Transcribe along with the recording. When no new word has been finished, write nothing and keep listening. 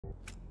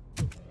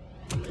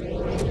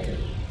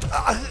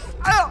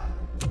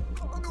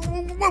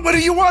What do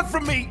you want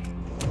from me?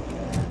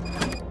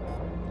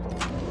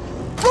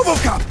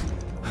 RoboCop!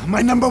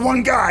 My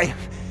 #1 guy.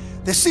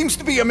 There seems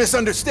to be a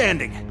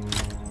misunderstanding.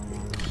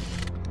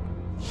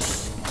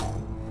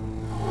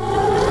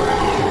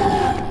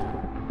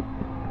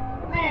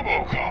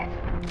 RoboCop,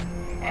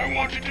 I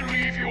wanted to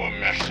leave you a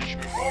message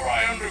before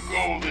I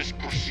undergo this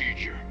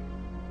procedure.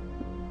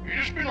 It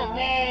has been a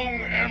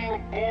long and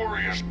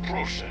laborious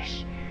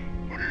process,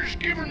 but it has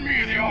given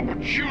me the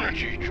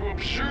opportunity to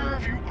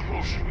observe you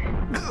closely.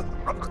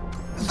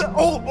 The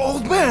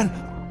old man!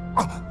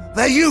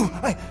 That you?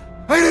 I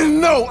didn't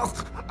know!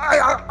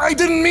 I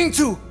didn't mean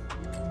to!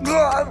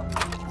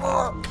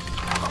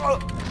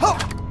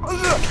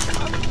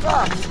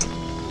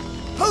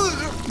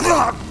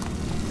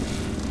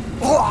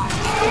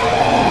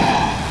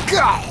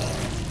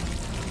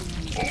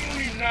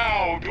 Only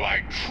now do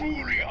I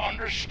truly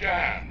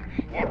understand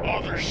what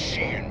others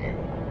see in you.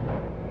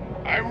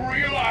 I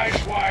realize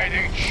why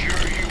they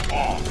cheer you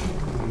on,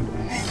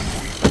 root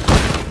for you.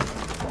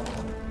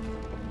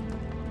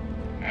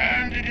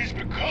 And it is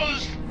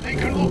because they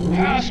can look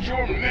past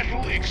your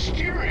metal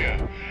exterior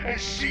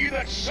and see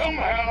that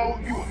somehow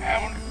you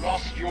haven't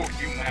lost your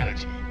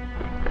humanity.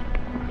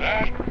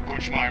 That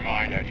puts my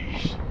mind at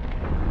ease.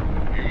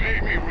 You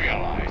made me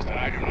realize that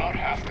I do not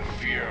have to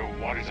fear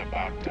what is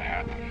about to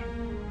happen.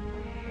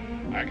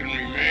 I can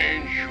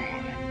remain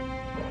human,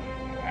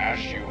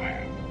 as you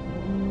have.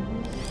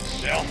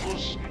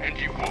 Selfless and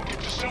devoted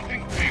to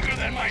something bigger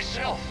than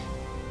myself.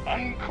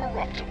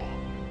 Uncorruptible.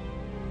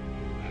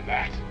 And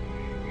that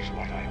is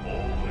what I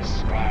always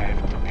strive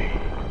to be,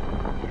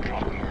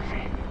 Doc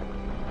Murphy.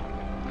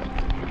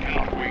 I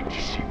cannot wait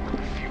to see what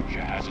the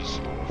future has in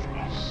store for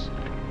us.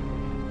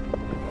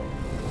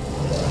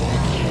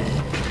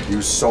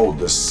 You sold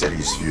the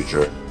city's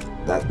future.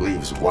 That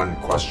leaves one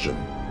question.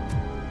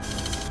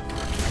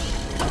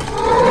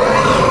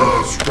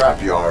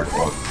 Scrapyard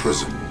or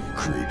prison,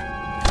 Creed?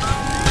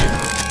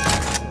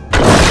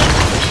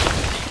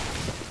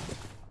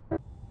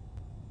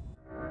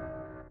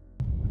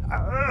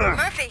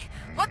 Murphy,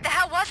 what the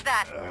hell was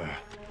that?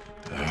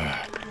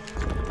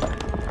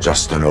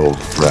 Just an old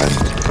friend.